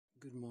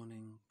Good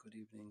morning, good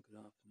evening, good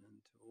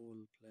afternoon to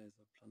all players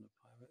of Plunder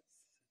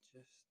Pirates.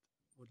 Just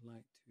would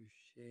like to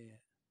share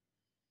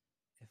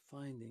a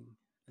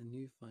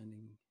new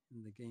finding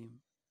in the game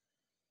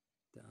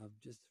that I've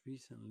just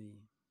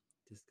recently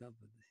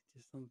discovered.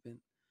 Just something,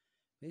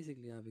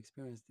 basically I've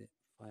experienced it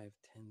 5,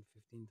 10,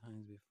 15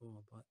 times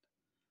before, but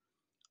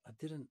I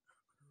didn't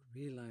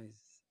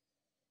realize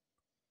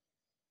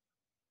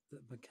the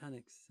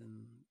mechanics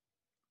and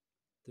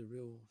the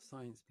real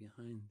science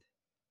behind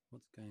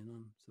what's going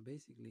on. So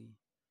basically,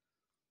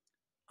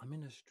 I'm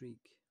in a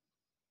streak.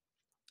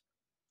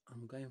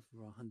 I'm going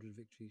for a 100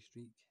 victory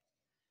streak,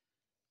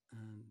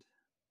 and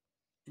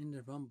in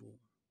the rumble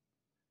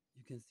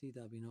you can see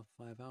that I've been off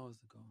 5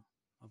 hours ago.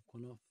 I've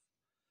gone off,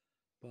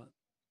 but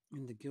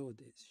in the guild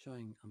it's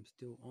showing I'm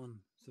still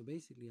on. So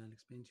basically I'll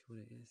explain to you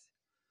what it is.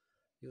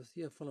 You'll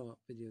see a follow-up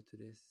video to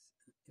this.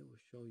 It will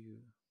show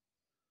you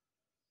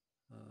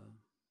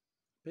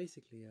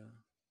basically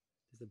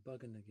there's a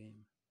bug in the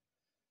game,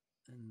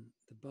 and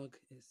the bug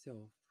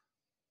itself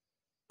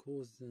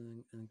causes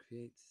and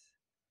creates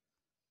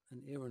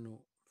an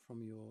aeronaut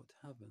from your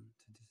tavern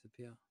to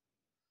disappear.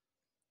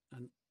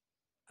 And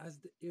as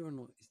the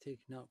aeronaut is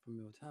taken out from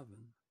your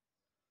tavern,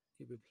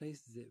 it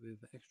replaces it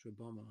with an extra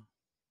bomber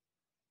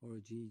or a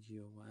GG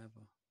or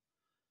whatever.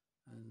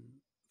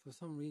 And for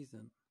some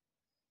reason,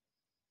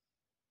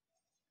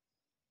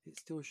 it's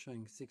still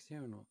showing 6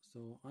 aeronauts.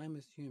 So I'm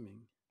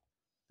assuming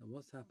that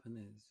what's happened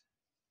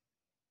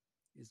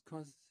is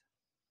because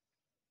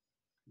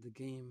the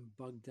game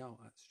bugged out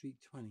at Streak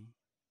 20.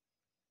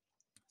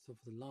 So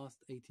for the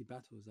last 80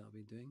 battles that I'll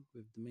be doing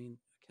with the main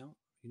account,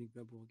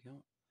 UniqueRebel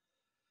account,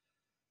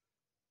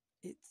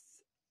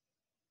 it's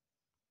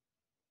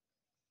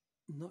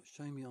not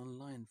showing me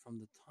online from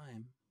the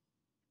time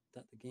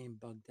that the game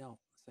bugged out.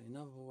 So in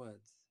other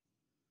words,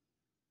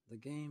 the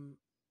game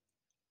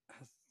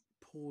has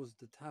paused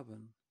the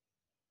tavern.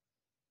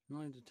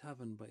 Not only the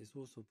tavern, but it's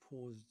also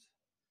paused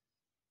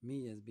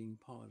me as being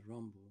part of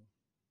Rumble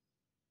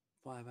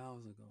 5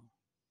 hours ago.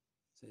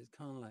 So it's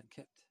kind of like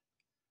kept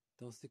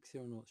those 6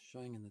 aeronauts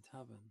showing in the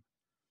tavern.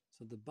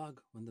 So the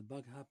bug, when the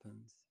bug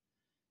happens,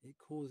 it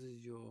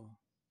causes your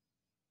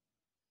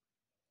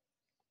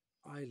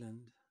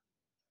island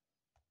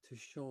to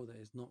show that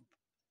it's not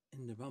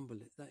in the Rumble.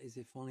 That is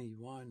if only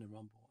you are in the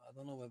Rumble. I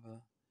don't know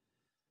whether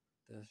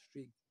the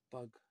Streak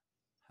Bug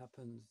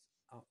happens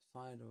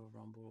outside of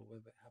Rumble or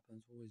whether it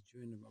happens always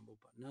during the Rumble.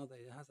 But now that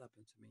it has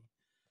happened to me,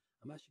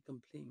 I'm actually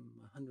completing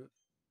my 100th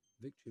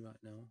victory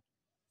right now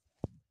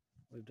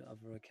with the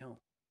other account.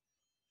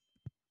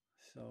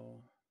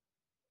 So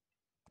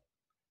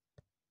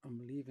I'm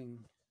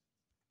leaving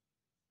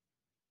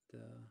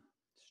the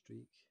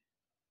streak,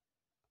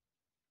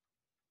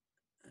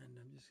 and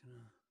I'm just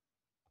gonna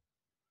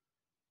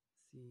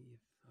see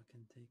if I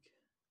can take.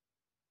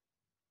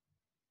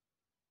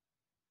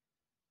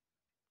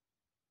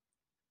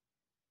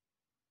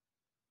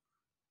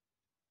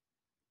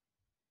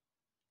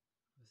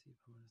 Let's see if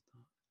I'm gonna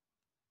start.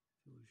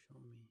 If it will show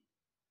me.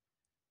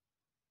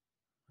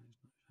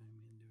 It's not showing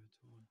me in there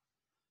at all.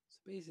 So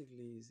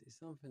basically, it's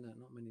something that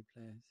not many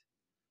players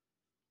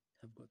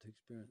have got to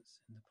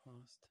experience in the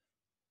past.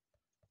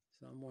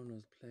 So I'm one of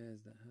those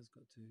players that has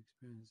got to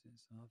experience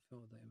it. So I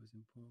felt that it was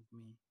important for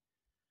me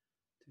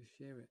to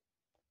share it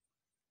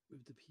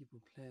with the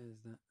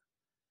players, that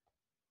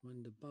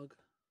when the bug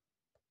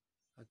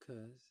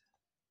occurs,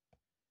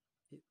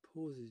 it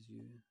pauses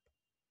you.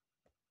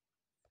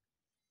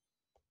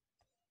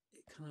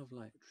 It kind of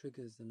like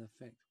triggers an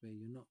effect where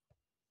you're not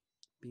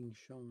being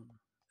shown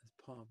as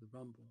part of the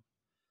Rumble.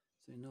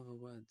 So in other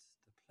words,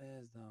 the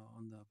players that are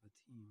on the other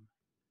team,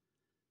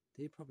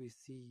 they probably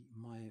see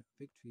my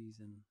victories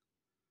and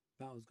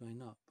battles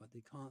going up, but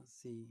they can't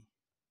see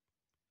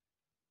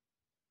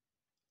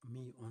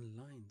me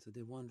online. So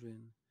they're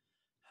wondering,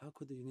 how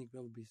could the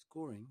UniqueRebel be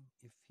scoring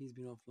if he's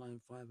been offline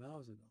 5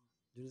 hours ago?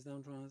 Do you understand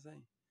what I'm trying to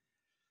say?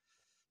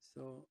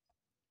 So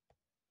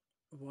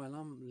while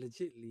I'm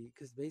legitly,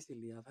 because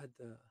basically I've had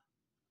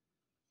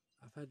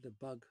the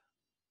bug,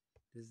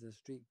 there's a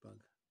streak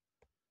bug,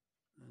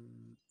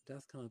 and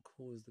that's kind of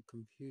caused the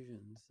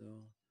confusion.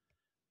 So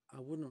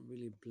I wouldn't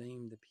really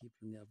blame the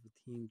people in the other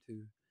team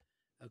to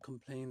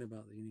complain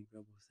about the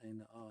UniqueRebel, saying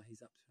that, oh,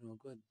 he's up to no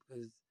good,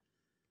 because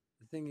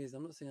the thing is,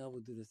 I'm not saying I will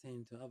do the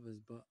same to others,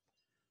 but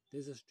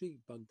there's a streak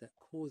bug that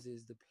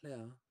causes the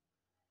player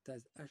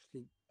that's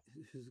actually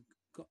who's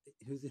got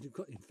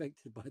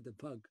infected by the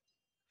bug,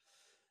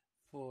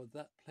 for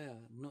that player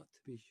not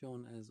to be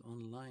shown as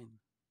online.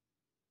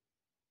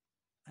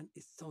 And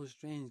it's so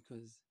strange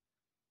because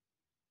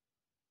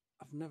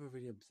I've never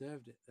really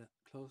observed it that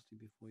closely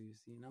before, you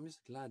see. And I'm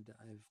just glad that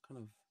I've kind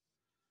of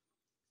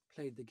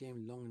played the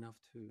game long enough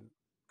to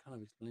kind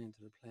of explain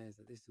to the players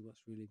that this is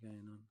what's really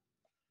going on.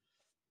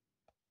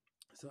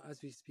 So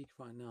as we speak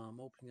right now,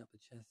 I'm opening up the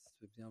chests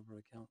with the other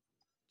account.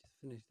 Just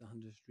finished the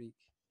 100 streak.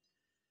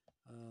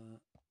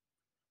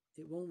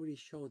 It won't really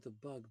show the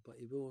bug, but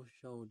it will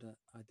show that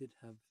I did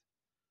have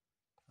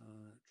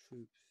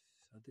troops.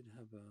 I did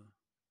have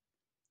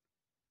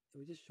it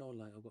will just show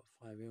like I've got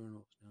 5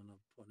 aeronauts now and I've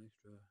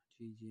extra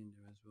GG in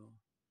there as well.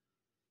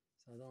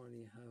 So I don't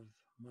really have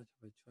much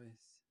of a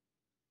choice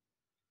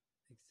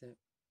except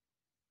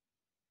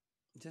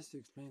just to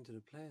explain to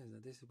the players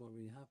that this is what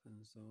really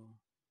happens. So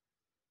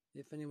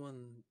if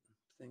anyone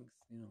thinks,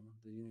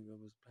 the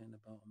UniqueRebel was playing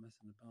about or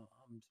messing about,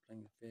 I'm just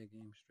playing a fair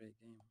game, straight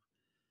game.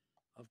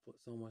 I've put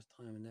so much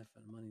time and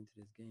effort and money into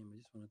this game. I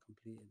just want to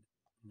complete it,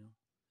 That's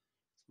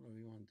what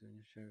we want to do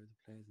and just share it with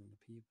the players and the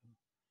people.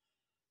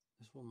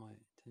 That's what my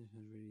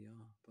intentions really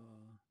are.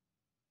 But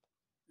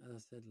as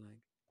I said,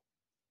 like,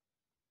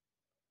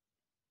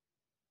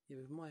 yeah,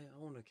 with my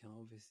own account,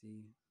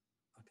 obviously,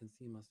 I can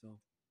see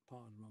myself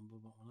part of the Rumble.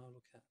 But when I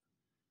look at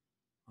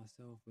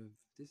myself with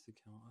this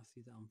account, I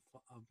see that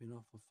I've been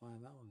off for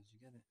 5 hours.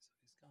 You get it? So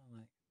it's kind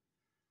of like,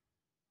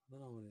 I don't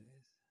know what it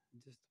is.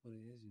 It's just what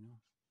it is,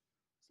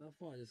 So I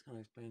thought I'd just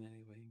kind of explain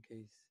anyway, in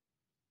case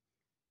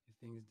if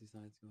things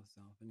decide to go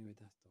south. Anyway,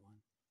 that's the one.